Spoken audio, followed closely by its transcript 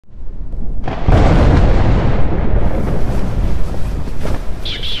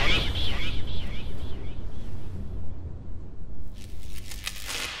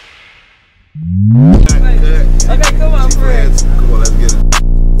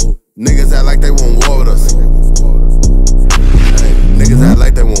act like they want war with us. Hey, niggas act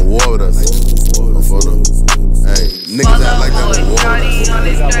like they want war with us. Hey, niggas act like they want war with us.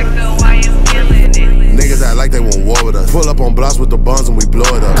 Niggas act like they want war with us. Pull up on blocks with the buns and we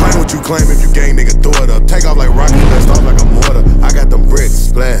blow it up. Claim what you claim, if you gang, nigga, throw it up. Take off like rocket, blast off like a mortar. I got them bricks,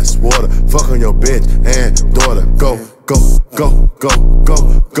 splash, water. Fuck on your bitch and daughter. Go, go, go, go,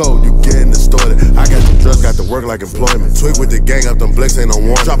 go, go. You getting distorted. I got the drugs, got to work like employment. Twig with the gang up, them blicks ain't no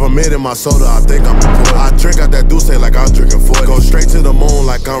warning. Drop a mid in my soda, I think I'm important. I drink out that Douce like I'm drinking 40. Go straight to the moon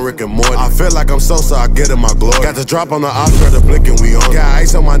like I'm Rick and Morty. I feel like I'm Sosa, I get in my glory. Got the drop on the ops, the blinking, we on. Got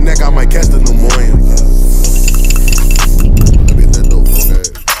ice on my neck, I might catch the pneumonia.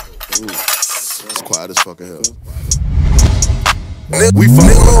 It's quiet as fucking hell. We fuck on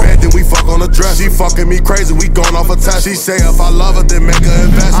the bed, then we fuck on the dress. She fucking me crazy, we going off a test. She say if I love her, then make her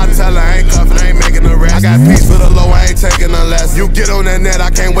invest. I tell her I ain't cuffin', I ain't making a rest. I got peace for the low, I ain't taking a less. You get on that net, I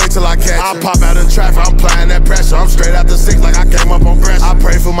can't wait till I catch her. I pop out in traffic, I'm applying that pressure. I'm straight out the 6 like I came up on pressure. I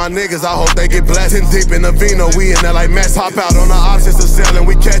pray for my niggas, I hope they get blessed. 10 deep in the vino, we in there like mess. Pop out on the ops, it's a cell and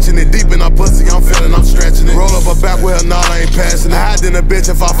we catching it. Deep in our pussy, I'm feeling, I'm stretching it. Roll up a back with her, nah, I ain't passing it. I hide in a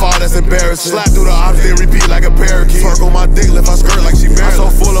bitch, if I fall, that's embarrassing. Slap through the ops, then repeat like a parakeet. Twerk on my dick, lift I skirt like she married. I'm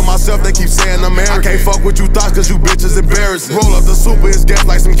so full of myself, they keep saying I'm American. I can't fuck with you thoughts, cause you bitches embarrassing. Roll up the super, it's gas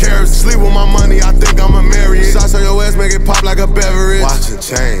like some carrots. Sleep with my money, I think I'ma marry it. Shots on your ass, make it pop like a beverage. Watching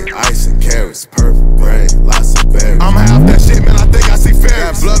chain, ice and carrots, perfect brain, lots of berries. I'm half that shit, man, I think I see fairies.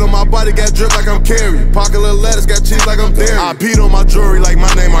 Got blood on my body, got drip like I'm Carrie. Pocket little lettuce, got cheese like I'm dairy. I beat on my jewelry like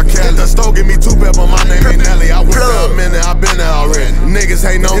my name are Kelly. The store give me 2 pepper, my name ain't Nelly. I went there a minute, I been there already. Niggas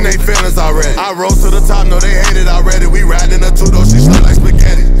hate no, they feelings already. I rose to the top, no, they hate it already. We riding in a 2-door, she slid like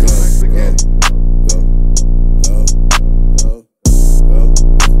spaghetti.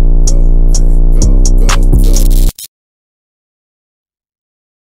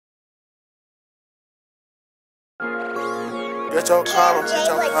 Get your karma, get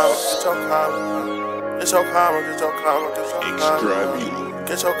your karma, get your karma. Get your karma, get your karma, get your karma.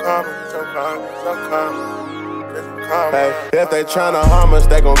 Get your karma, get your karma, get your karma. Hey, if they tryna harm us,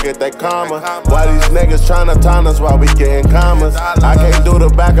 they gon' get their karma. Why these niggas tryna taunt us while we getting commas? I can't do the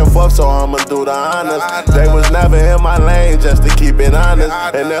back and forth, so I'ma do the honors. They was never in my lane, just to keep it honest.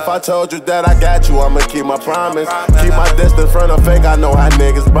 And if I told you that I got you, I'ma keep my promise. Keep my distance from the fake, I know how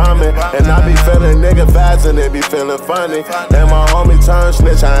niggas bombing. And I be feeling nigga vibes and it be feeling funny. And my homie turned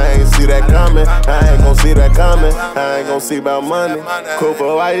snitch, I ain't see that coming. I ain't gon' see that coming, I ain't gon' see about money. Cool,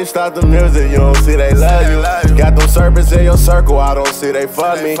 but why you stop the music? You don't see they love you. Got them serpents in your circle, I don't see they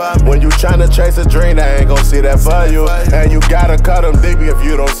fuck me. When you tryna chase a dream, they ain't gon' see that for you. And you gotta cut them deep if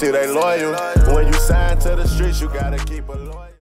you don't see they loyal. When you sign to the streets, you gotta keep a loyal.